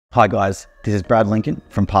Hi guys, this is Brad Lincoln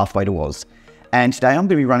from Pathway to Oz, and today I'm going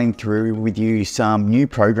to be running through with you some new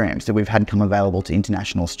programs that we've had come available to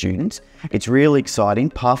international students. It's really exciting.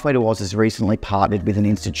 Pathway to Oz has recently partnered with an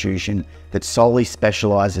institution that solely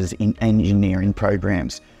specialises in engineering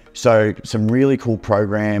programs. So some really cool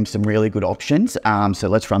programs, some really good options. So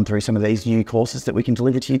let's run through some of these new courses that we can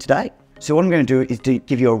deliver to you today. So what I'm going to do is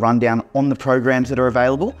give you a rundown on the programs that are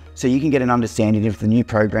available so you can get an understanding of the new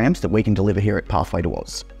programs that we can deliver here at Pathway to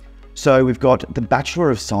Oz. So we've got the Bachelor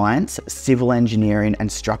of Science, Civil Engineering and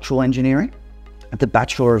Structural Engineering, the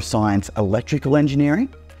Bachelor of Science, Electrical Engineering,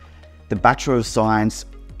 the Bachelor of Science,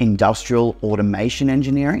 Industrial Automation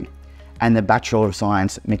Engineering, and the Bachelor of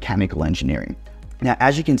Science, Mechanical Engineering. Now,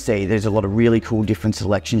 as you can see, there's a lot of really cool different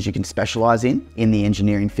selections you can specialize in the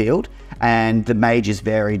engineering field, and the majors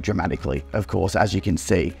vary dramatically, of course, as you can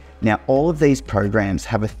see. Now, all of these programs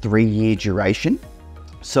have a 3-year duration.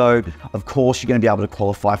 So, of course, you're going to be able to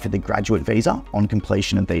qualify for the graduate visa on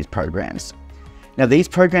completion of these programs. Now, these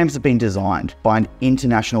programs have been designed by an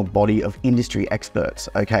international body of industry experts,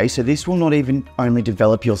 okay? So this will not even only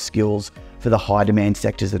develop your skills for the high demand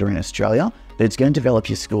sectors that are in Australia, but it's going to develop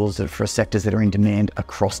your skills for sectors that are in demand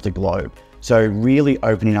across the globe. So really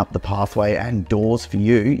opening up the pathway and doors for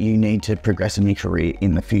you need to progress in your career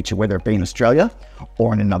in the future, whether it be in Australia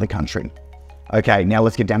or in another country. Okay, now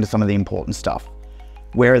let's get down to some of the important stuff.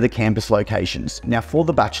 Where are the campus locations? Now for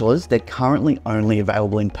the bachelors, they're currently only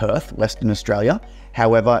available in Perth, Western Australia.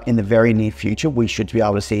 However, in the very near future, we should be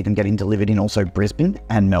able to see them getting delivered in also Brisbane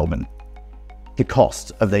and Melbourne. The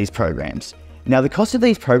cost of these programs. Now the cost of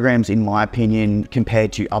these programs, in my opinion,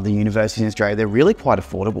 compared to other universities in Australia, they're really quite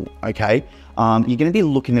affordable, okay? You're going to be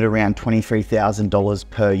looking at around $23,000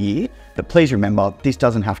 per year, but please remember, this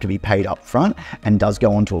doesn't have to be paid up front and does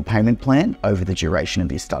go onto a payment plan over the duration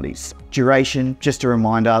of your studies. Duration, just a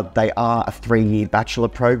reminder, they are a 3-year bachelor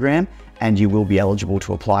program and you will be eligible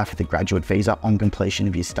to apply for the graduate visa on completion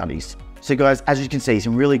of your studies. So guys, as you can see,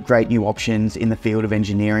 some really great new options in the field of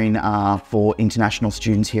engineering for international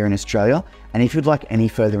students here in Australia. And if you'd like any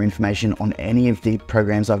further information on any of the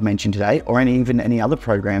programs I've mentioned today, or even any other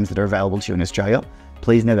programs that are available to you in Australia,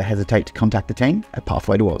 please never hesitate to contact the team at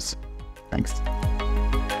Pathway to Oz. Thanks.